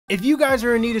If you guys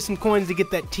are in need of some coins to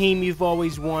get that team you've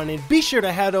always wanted, be sure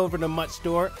to head over to Mutt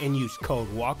Store and use code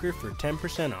WALKER for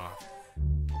 10% off.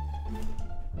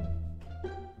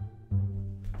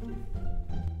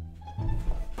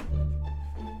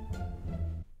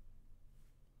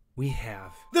 We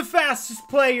have the fastest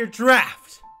player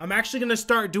draft. I'm actually going to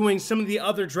start doing some of the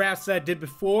other drafts that I did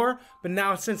before, but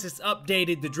now since it's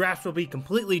updated, the drafts will be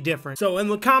completely different. So in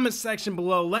the comments section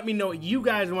below, let me know what you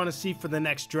guys want to see for the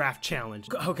next draft challenge.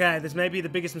 Okay, this may be the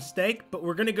biggest mistake, but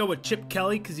we're going to go with Chip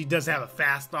Kelly because he does have a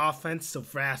fast offense, so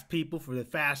fast people for the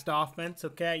fast offense,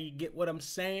 okay? You get what I'm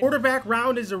saying? Quarterback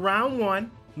round is a round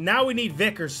one. Now we need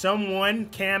Vic or someone.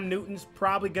 Cam Newton's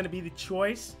probably going to be the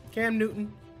choice. Cam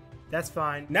Newton, that's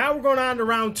fine. Now we're going on to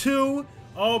round two.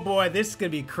 Oh boy, this is gonna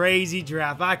be a crazy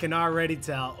draft. I can already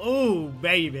tell. Oh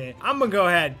baby. I'm gonna go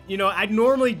ahead. You know, I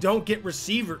normally don't get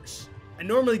receivers.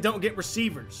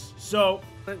 So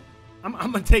I'm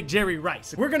gonna take Jerry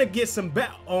Rice. We're gonna get some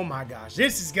oh my gosh,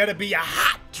 this is gonna be a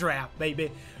hot draft,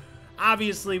 baby.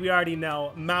 Obviously, we already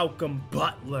know Malcolm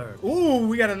Butler. Ooh,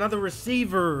 we got another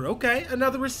receiver. Okay,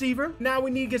 another receiver. Now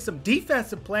we need to get some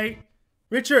defensive play.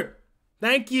 Richard,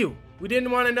 thank you. We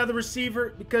didn't want another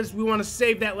receiver because we want to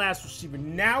save that last receiver.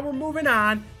 Now we're moving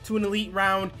on to an elite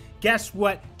round. Guess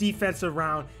what? Defensive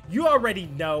round. You already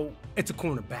know it's a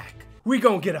cornerback. We're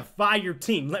going to get a fire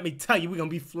team. Let me tell you, we're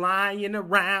going to be flying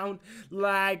around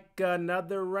like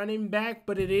another running back,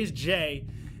 but it is Jay.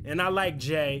 And I like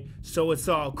Jay, so it's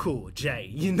all cool,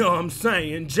 Jay. You know what I'm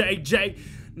saying? Jay.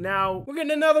 Now, we're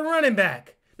getting another running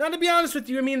back. Now, to be honest with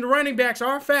you, I mean, the running backs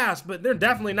are fast, but they're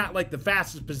definitely not like the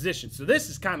fastest position. So this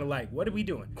is kind of like, what are we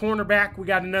doing? Cornerback, we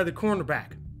got another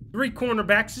cornerback. 3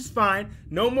 cornerbacks is fine.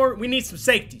 No more, we need some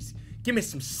safeties. Give me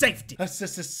some safety. That's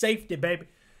just a safety, baby.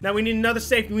 Now we need another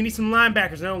safety. We need some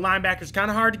linebackers. I know linebackers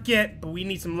kind of hard to get, but we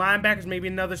need some linebackers, maybe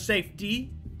another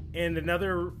safety and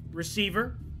another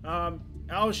receiver.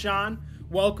 Alshon,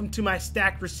 welcome to my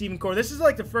stacked receiving core. This is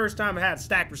like the first time I had a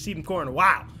stacked receiving core in a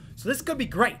while. So this could be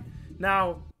great.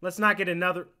 Now, let's not get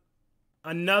another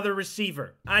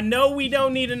receiver. I know we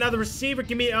don't need another receiver.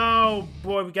 Give me, oh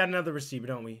boy, we got another receiver,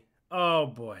 don't we? Oh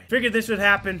boy. Figured this would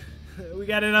happen. We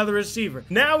got another receiver.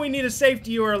 Now we need a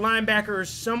safety or a linebacker or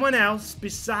someone else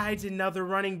besides another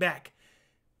running back.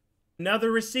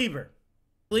 Another receiver.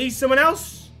 Please, someone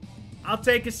else? I'll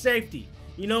take a safety.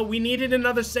 You know, we needed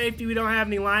another safety. We don't have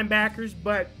any linebackers,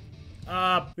 but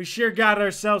we sure got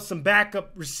ourselves some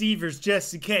backup receivers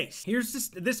just in case. Here's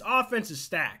this offense is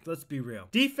stacked, let's be real.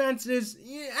 Defense is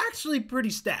actually pretty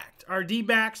stacked. Our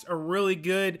D-backs are really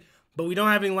good, but we don't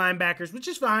have any linebackers, which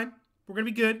is fine. We're gonna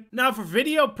be good. Now, for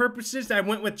video purposes, I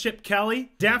went with Chip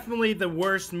Kelly. Definitely the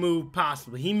worst move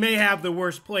possible. He may have the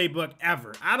worst playbook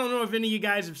ever. I don't know if any of you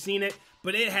guys have seen it,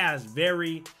 but it has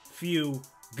very few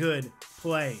good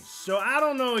plays. So I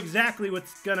don't know exactly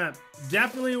what's gonna,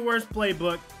 definitely the worst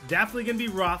playbook, definitely gonna be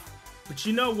rough, but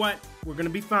you know what? We're gonna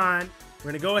be fine.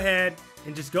 We're gonna go ahead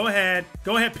and just go ahead,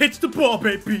 pitch the ball,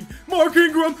 baby. Mark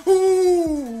Ingram,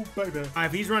 ooh, baby. All right,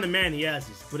 if he's running man, he has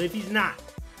this, but if he's not,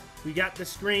 we got the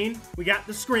screen, we got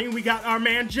our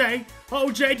man Jay.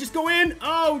 Oh, Jay, just go in.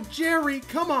 Oh, Jerry,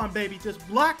 come on, baby, just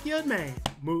block your man.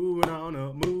 Moving on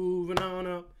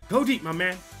up. Go deep, my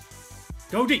man.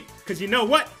 Go deep, because you know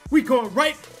what? We going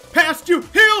right past you,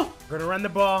 Hill! We're gonna run the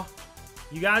ball.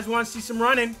 You guys want to see some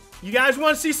running?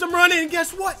 And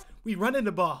guess what? We running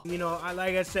the ball. You know,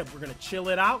 like I said, we're gonna chill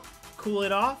it out, cool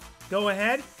it off, go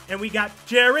ahead, and we got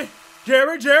Jerry,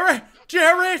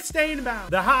 staying about.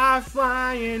 The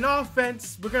high-flying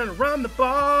offense, we're gonna run the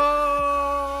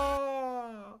ball.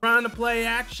 Run the play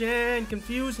action,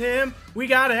 confuse him. We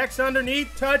got an X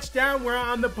underneath, touchdown, we're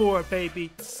on the board, baby.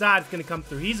 Side's gonna come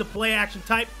through. He's a play action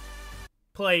type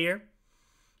player.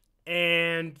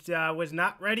 And was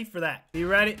not ready for that. Be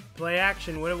ready? Play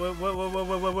action. We got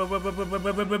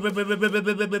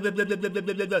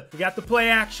the play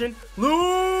action.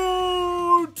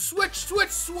 Loot! Switch!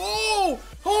 Whoa!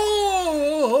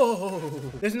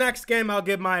 Oh! This next game, I'll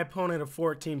give my opponent a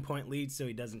 14-point lead so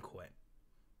he doesn't quit.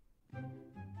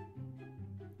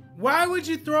 Why would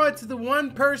you throw it to the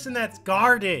one person that's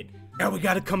guarded? Now we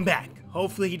gotta come back.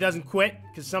 Hopefully he doesn't quit,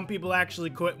 because some people actually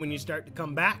quit when you start to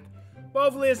come back. But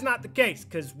hopefully it's not the case,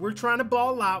 because we're trying to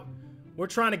ball out. We're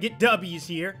trying to get W's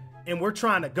here, and we're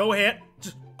trying to go ahead.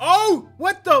 Oh!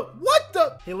 What the?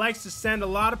 He likes to send a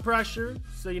lot of pressure,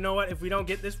 so you know what? If we don't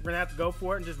get this, we're gonna have to go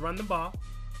for it and just run the ball.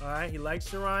 Alright, he likes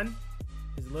to run.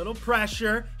 His little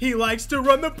pressure. He likes to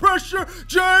run the pressure.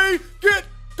 Jay, get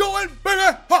going,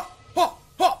 baby! Ha!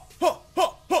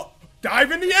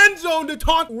 Dive in the end zone to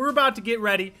taunt. We're about to get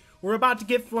ready. We're about to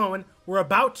get flowing. We're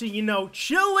about to, you know,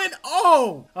 chillin'.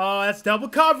 Oh, that's double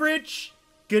coverage.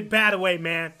 good bat away,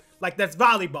 man. Like that's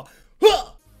volleyball.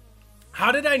 Huh!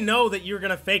 How did I know that you were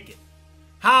gonna fake it?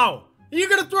 How? You're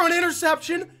gonna throw an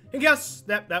interception? And guess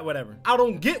that whatever. I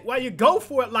don't get why you go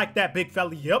for it like that, big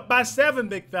fella. You up by 7,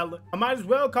 big fella. I might as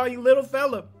well call you little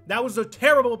fella. That was a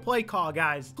terrible play call,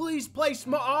 guys. Please play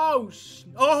small.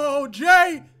 Oh,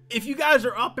 Jay. If you guys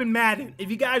are up in Madden,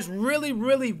 if you guys really,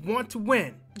 really want to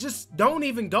win, just don't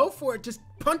even go for it. Just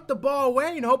punt the ball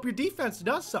away and hope your defense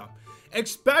does something.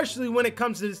 Especially when it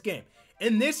comes to this game.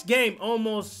 In this game,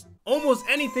 almost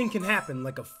anything can happen,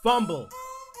 like a fumble,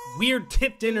 weird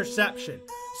tipped interception.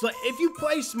 So if you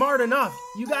play smart enough,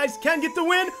 you guys can get the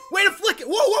win. Way to flick it.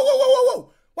 Whoa, whoa, whoa, whoa, whoa,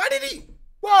 whoa. Why did he?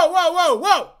 Whoa, whoa, whoa,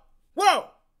 whoa, whoa,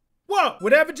 whoa.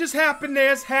 Whatever just happened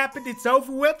there's happened. It's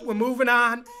over with. We're moving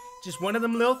on. Just one of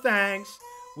them little things.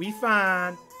 We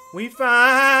fine. We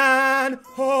fine.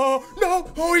 Oh,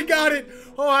 no. Oh, he got it.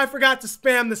 Oh, I forgot to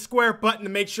spam the square button to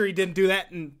make sure he didn't do that.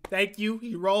 And thank you.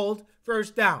 He rolled.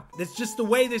 First down. That's just the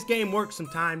way this game works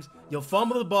sometimes. You'll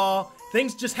fumble the ball.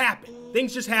 Things just happen.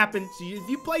 Things just happen. So if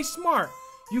you play smart,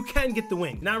 you can get the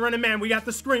win. Not running, man. We got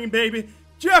the screen, baby.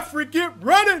 Jeffrey, get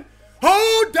running.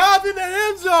 Oh, dive in the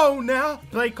end zone now.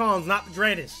 Play calling's not the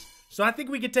greatest. So I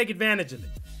think we can take advantage of it.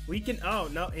 We can, oh,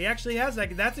 no, he actually has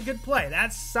that. That's a good play.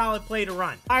 That's a solid play to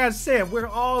run. Like I said, we're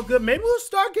all good. Maybe we'll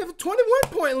start giving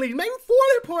 21-point leads, maybe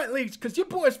 40-point leads, because your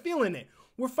boy's feeling it.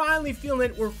 We're finally feeling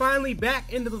it. We're finally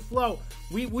back into the flow.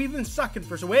 We've been sucking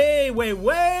for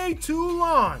way too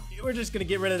long. We're just gonna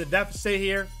get rid of the deficit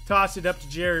here. Toss it up to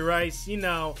Jerry Rice. You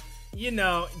know,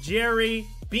 Jerry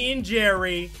being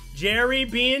Jerry. Jerry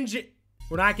being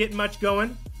We're not getting much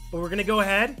going, but we're gonna go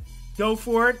ahead, go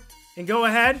for it, and go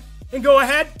ahead,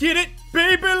 Get it,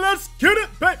 baby, let's get it.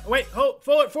 Wait, hold,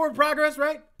 forward progress,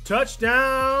 right?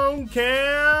 Touchdown,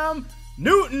 Cam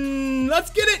Newton.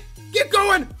 Let's get it. Get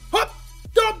going. Up.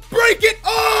 Don't break it!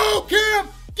 Oh, Cam!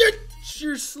 Get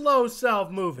your slow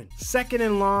self moving. Second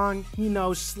and long, you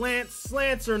know,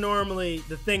 slants are normally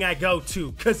the thing I go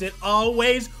to because it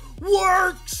always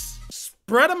works.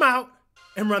 Spread them out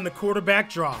and run the quarterback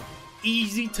draw.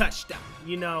 Easy touchdown.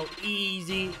 You know,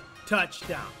 easy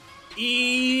touchdown. Easy.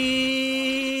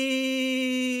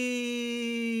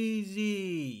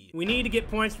 We need to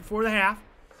get points before the half.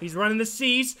 He's running the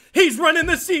C's. He's running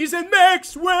the C's and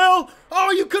Maxwell. Oh,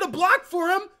 you could have blocked for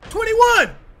him.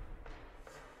 21.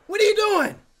 What are you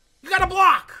doing? You got to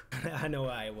block. I know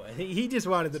I was. He just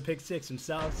wanted to pick 6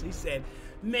 himself. So he said,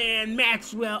 man,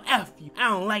 Maxwell, F you. I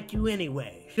don't like you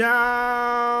anyway.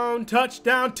 Down,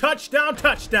 touchdown, touchdown,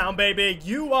 touchdown, baby.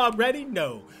 You already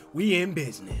know we in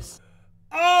business.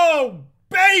 Oh,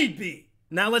 baby.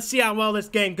 Now let's see how well this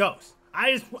game goes.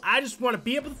 I just want to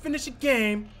be able to finish a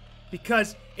game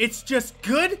because it's just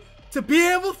good to be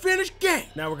able to finish game.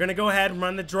 Now we're gonna go ahead and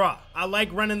run the draw. I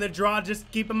like running the draw just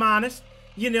to keep him honest.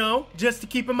 You know, just to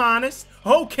keep him honest.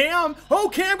 Oh, Cam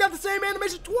got the same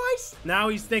animation twice. Now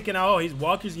he's thinking, oh, he's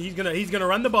gonna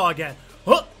run the ball again.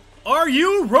 Huh. Are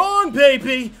you wrong,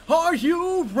 baby? Are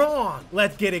you wrong?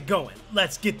 Let's get it going.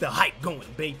 Let's get the hype going,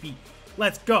 baby.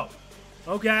 Let's go.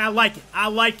 Okay, I like it. I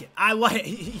like it. I like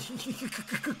it.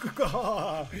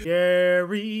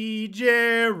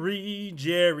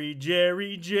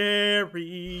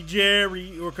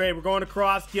 Jerry. Okay, we're going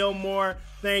across. Gilmore.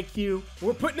 Thank you.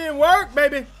 We're putting in work,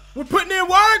 baby. We're putting in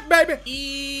work, baby.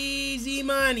 Easy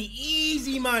money.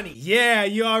 Easy money. Yeah,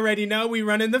 you already know we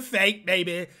running the fake,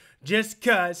 baby. Just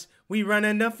cuz we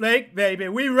running the fake, baby.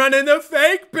 We running the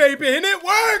fake, baby, and it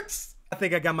works. I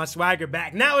think I got my swagger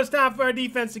back. Now it's time for our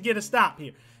defense to get a stop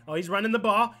here. Oh, he's running the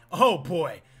ball. Oh,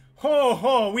 boy.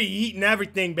 We eating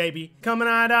everything, baby. Coming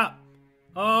on up.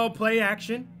 Oh, play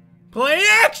action. Play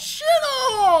action!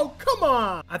 Oh, come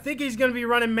on. I think he's going to be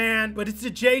running man, but it's a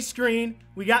J screen.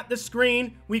 We got the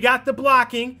screen. We got the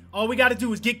blocking. All we got to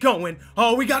do is get going.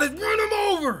 Oh, we got to run him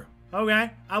over.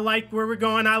 Okay, I like where we're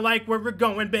going. I like where we're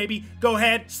going, baby. Go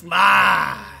ahead.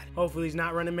 Slide. Hopefully he's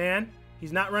not running man.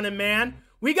 He's not running man.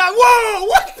 We got, whoa,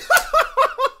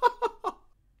 what?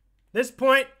 This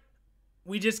point,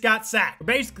 we just got sacked. We're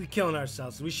basically killing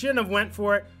ourselves. We shouldn't have went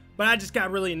for it, but I just got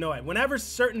really annoyed. Whenever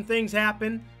certain things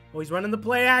happen, oh, he's running the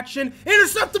play action.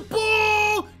 Intercept the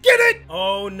ball! Get it!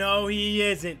 Oh, no, he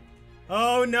isn't.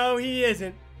 Oh, no, he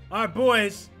isn't. Our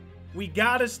boys, we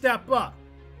gotta step up.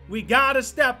 We gotta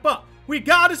step up. We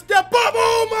gotta step up!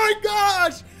 Oh, my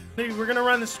gosh! Maybe we're gonna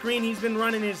run the screen. He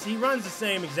runs the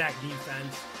same exact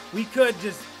defense. We could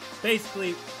just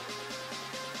basically...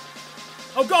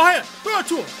 Oh, go ahead. Throw it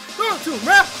to him. Throw it to him,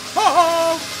 ref.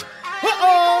 Uh-oh.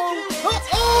 Uh-oh.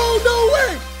 Uh-oh, no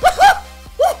way.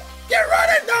 Get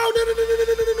running. No.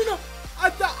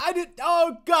 I didn't...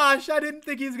 Oh, gosh. I didn't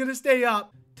think he was going to stay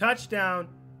up. Touchdown.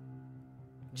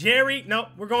 Jerry, nope,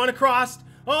 we're going across.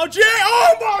 Oh, Jerry,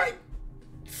 oh my!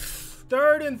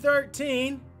 3rd and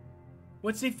 13.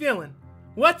 What's he feeling?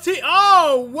 What's he,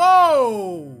 oh,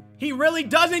 whoa! He really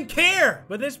doesn't care.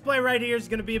 But this play right here is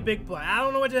gonna be a big play. I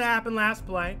don't know what just happened last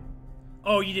play.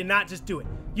 Oh, you did not just do it.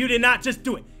 You did not just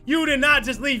do it. You did not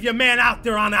just leave your man out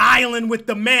there on the island with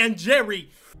the man, Jerry.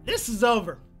 This is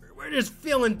over. We're just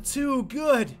feeling too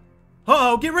good.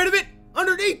 Uh-oh, get rid of it.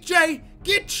 Underneath, Jay.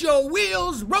 Get your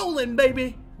wheels rolling,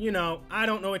 baby. You know, I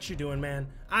don't know what you're doing, man.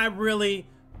 I really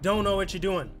don't know what you're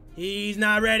doing. He's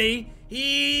not ready.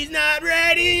 He's not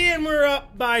ready. And we're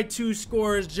up by 2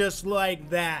 scores just like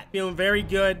that. Feeling very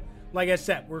good. Like I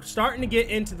said, we're starting to get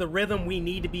into the rhythm we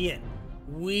need to be in.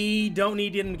 We don't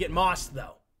need him to get mossed,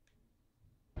 though.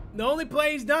 The only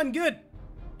play he's done good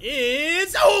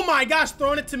is, oh my gosh,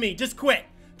 throwing it to me. Just quit.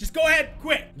 Just go ahead,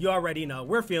 quit. You already know.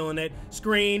 We're feeling it.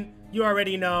 Screen. You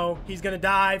already know. He's gonna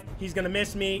dive. He's gonna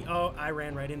miss me. Oh, I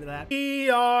ran right into that. We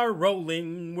are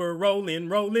rolling. We're rolling,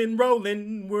 rolling,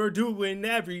 rolling. We're doing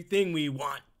everything we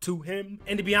want to him.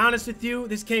 And to be honest with you,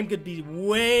 this game could be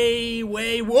way,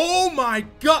 oh my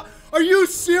God. Are you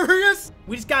serious?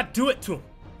 We just gotta do it to him.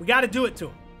 We gotta do it to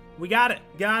him. We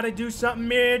gotta do something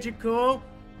magical.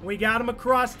 We got him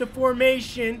across the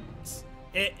formation.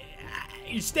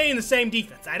 You stay in the same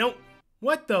defense.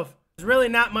 What the? There's really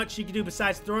not much you can do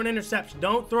besides throw an interception.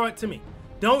 Don't throw it to me.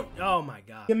 Don't, oh my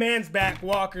God. The man's back,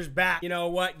 Walker's back. You know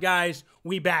what, guys?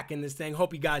 We back in this thing.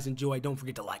 Hope you guys enjoy. Don't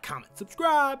forget to like, comment,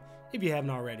 subscribe if you haven't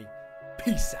already.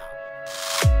 Peace out.